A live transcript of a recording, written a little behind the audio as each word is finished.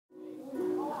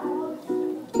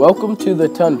Welcome to the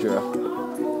Tundra.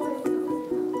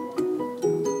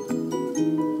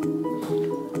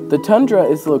 The tundra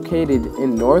is located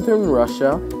in northern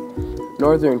Russia,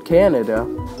 northern Canada,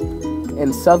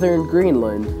 and southern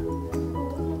Greenland.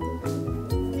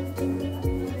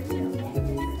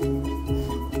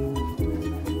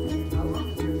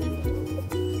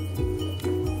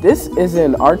 This is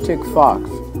an Arctic fox.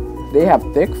 They have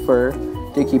thick fur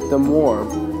to keep them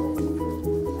warm.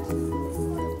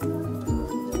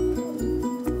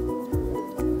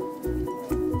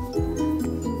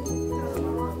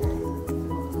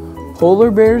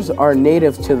 Polar bears are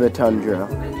native to the tundra.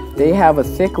 They have a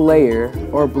thick layer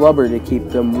or blubber to keep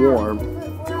them warm.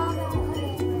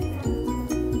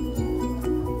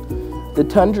 The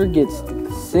tundra gets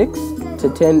 6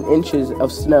 to 10 inches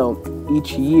of snow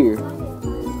each year.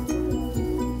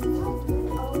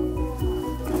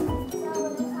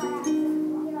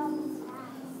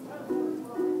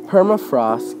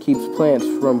 Permafrost keeps plants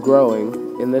from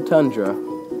growing in the tundra.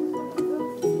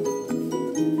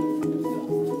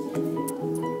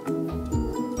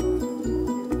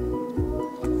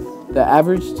 The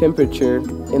average temperature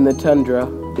in the tundra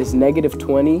is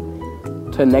 -20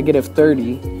 to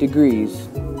 -30 degrees.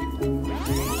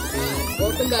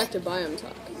 Welcome back to Biome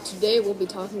Talk. Today we'll be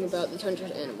talking about the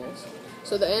tundra's animals.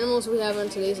 So the animals we have on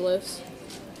today's list,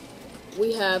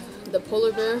 we have the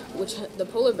polar bear, the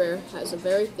polar bear has a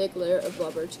very thick layer of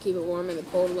blubber to keep it warm in the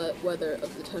cold weather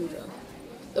of the tundra.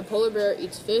 The polar bear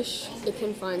eats fish it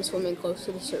can find swimming close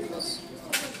to the surface.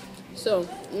 So,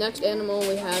 next animal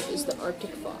we have is the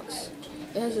Arctic fox.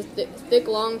 It has a thick,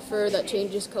 long fur that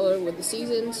changes color with the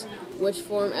seasons, which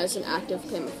form as an active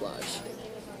camouflage.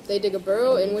 They dig a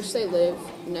burrow in which they live.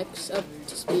 Next up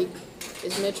to speak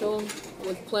is Mitchell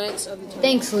with plants of the tundra.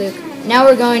 Thanks, Luke. Now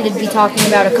we're going to be talking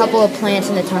about a couple of plants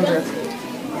in the tundra.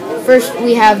 First,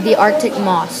 we have the Arctic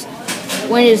moss.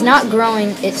 When it is not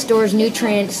growing, it stores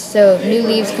nutrients so new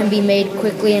leaves can be made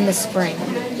quickly in the spring.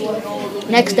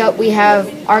 Next up, we have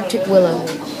Arctic willow.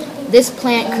 This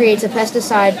plant creates a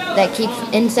pesticide that keeps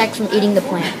insects from eating the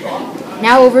plant.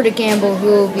 Now over to Campbell, who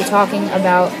will be talking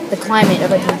about the climate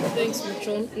of a tundra. Thanks,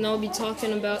 Mitchell. And I'll be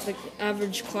talking about the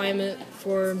average climate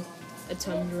for a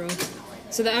tundra.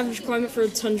 So the average climate for a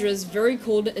tundra is very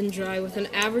cold and dry with an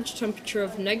average temperature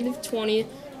of -20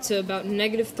 to about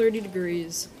 -30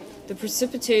 degrees. The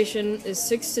precipitation is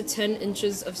 6 to 10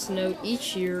 inches of snow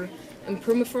each year, and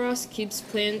permafrost keeps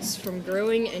plants from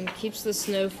growing and keeps the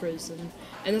snow frozen.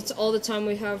 And that's all the time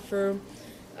we have for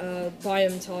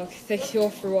Biome Talk. Thank you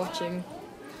all for watching.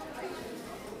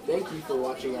 Thank you for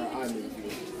watching our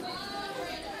iMovie.